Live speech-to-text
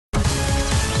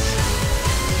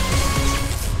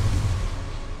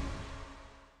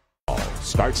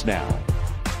starts now.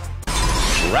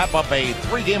 Wrap up a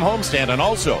 3-game homestand and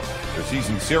also their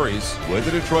season series with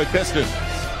the Detroit Pistons.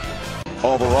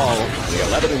 Overall, the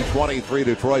 11-23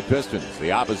 Detroit Pistons.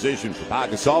 The opposition for Pau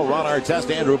Gasol, Ron Artest,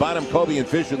 Andrew Bynum, Kobe, and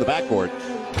Fish in the backcourt.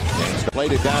 James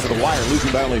played it down to the wire,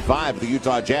 losing by only 5 to the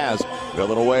Utah Jazz.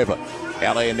 Villanueva.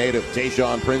 LA native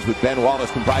Tayshaun Prince with Ben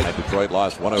Wallace comprised. Detroit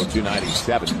lost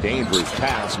 102-97. Dangerous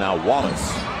pass. Now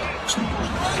Wallace.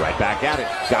 Right back at it.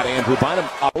 Got Andrew Bynum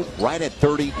up right at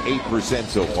 38%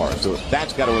 so far. So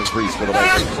that's got to increase for the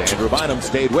Lakers. Andrew Bynum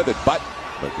stayed with it, but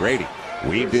McGrady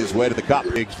weaved his way to the cup.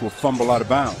 Biggs will fumble out of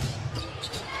bounds.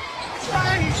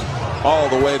 All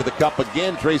the way to the cup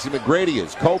again. Tracy McGrady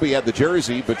as Kobe had the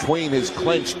jersey between his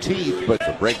clenched teeth, but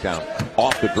the breakdown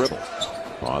off the dribble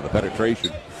on the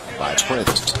penetration by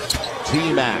Prince.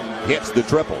 T-Mac hits the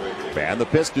triple. And the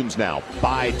Pistons now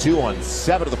by 2 on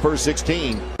 7 of the first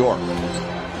 16. York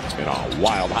in a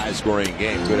wild high-scoring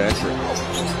game. Good entry.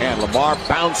 And Lamar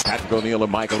bounced. Patrick O'Neal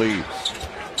and Michael Eaves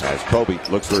as Kobe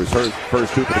looks for his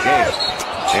first hoop of the game.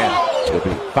 And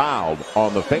he'll be fouled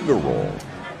on the finger roll.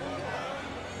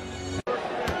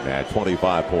 At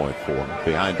 25.4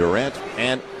 behind Durant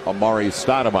and Amari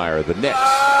Stoudemire, the Knicks.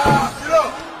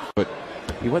 But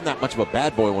he wasn't that much of a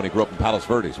bad boy when he grew up in Palos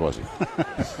Verdes, was he?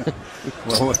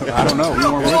 Well, I don't know. We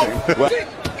weren't with him.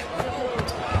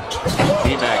 Well,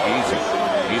 T-Mac easy.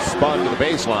 He spun to the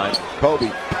baseline.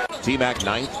 Kobe. T-Mac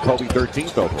 9th. Kobe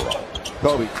 13th overall.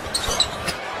 Kobe.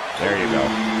 There you go.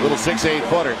 Little 6'8"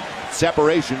 footer.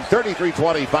 Separation.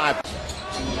 33-25.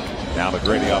 Now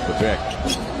McGrady off the pick.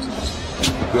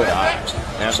 Good eye.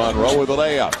 And Monroe with the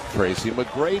layup. Tracy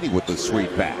McGrady with the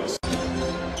sweet pass.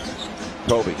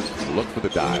 Kobe look for the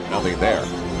dive. Nothing there.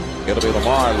 It'll be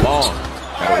Lamar long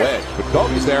and a wedge. But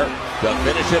Kobe's there to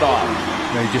finish it off.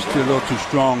 Yeah, he's just a little too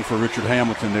strong for Richard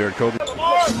Hamilton there, Kobe.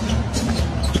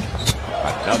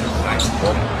 Another nice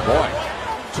boy.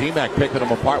 T-Mac picking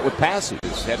him apart with passes.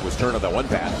 His head was turned on that one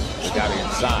pass. He got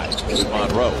inside with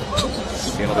Monroe.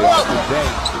 It'll be off the day.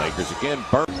 Lakers again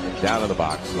burnt down in the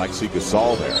box. Lexi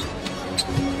Gasol there.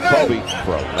 Kobe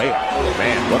for a layup.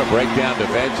 Man, what a breakdown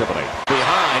defensively.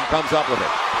 Behind, comes up with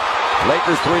it.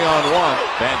 Lakers 3-on-1.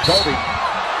 And Kobe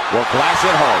will glass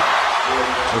it home.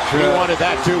 He wanted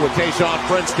that too with Tayshaun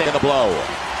Prince taking the blow.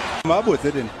 Come up with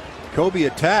it, and Kobe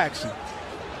attacks.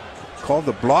 Called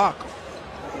the block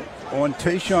on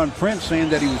Tayshaun Prince, saying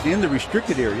that he was in the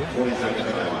restricted area.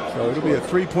 So it'll be a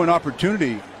 3-point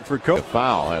opportunity for Kobe. A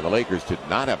foul, and the Lakers did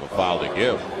not have a foul to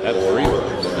give.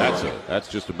 That's that's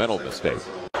just a mental mistake.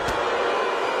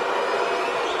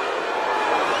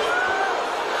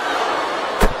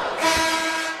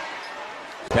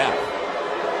 Tap.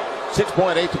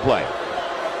 6.8 to play.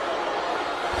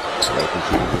 Lakers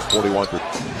shooting just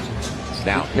 41%.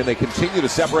 Now, can they continue to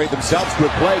separate themselves? Good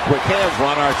play, quick hands.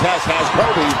 Ron Artest has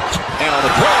Kobe. And on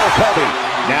the 12, Kobe.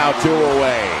 Now 2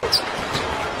 away.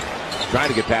 Trying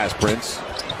to get past Prince.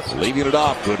 Leaving it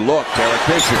off. Good look. Derek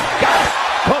Fisher. Got it.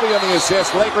 Kobe on the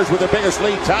assist. Lakers with their biggest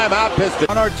lead. Timeout. Pistons.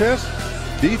 Ron Artest,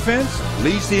 defense,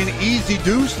 leads to an easy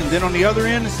deuce. And then on the other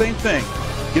end, the same thing.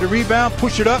 Get a rebound,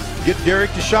 push it up, get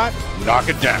Derek the shot, knock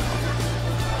it down.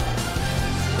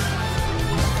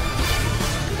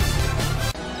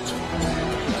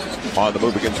 On the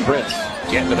move against Prince.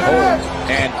 Getting to the hole.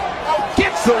 And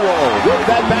gets the roll with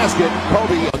that basket.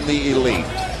 Kobe on the elite.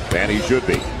 And he should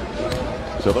be.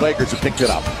 So the Lakers have picked it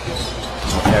up.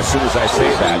 As soon as I say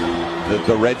that,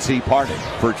 the Red Sea parted.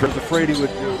 I was afraid he would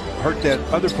hurt that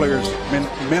other player's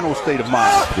mental state of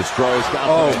mind. Destroys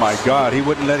confidence. Oh my God, he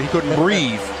couldn't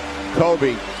breathe.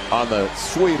 Kobe on the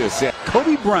sweetest hit.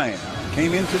 Kobe Bryant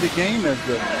came into the game as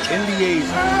the NBA's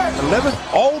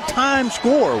 11th all-time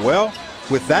scorer. Well,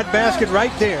 with that basket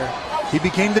right there, he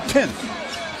became the 10th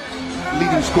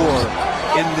leading scorer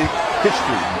in the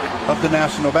history of the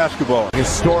National Basketball.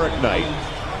 Historic night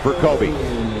for Kobe.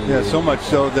 Yeah, so much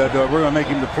so that we're going to make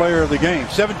him the player of the game.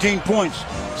 17 points,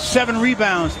 7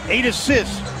 rebounds, 8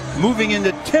 assists, moving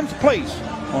into 10th place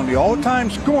on the all-time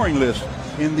scoring list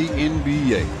in the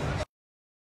NBA.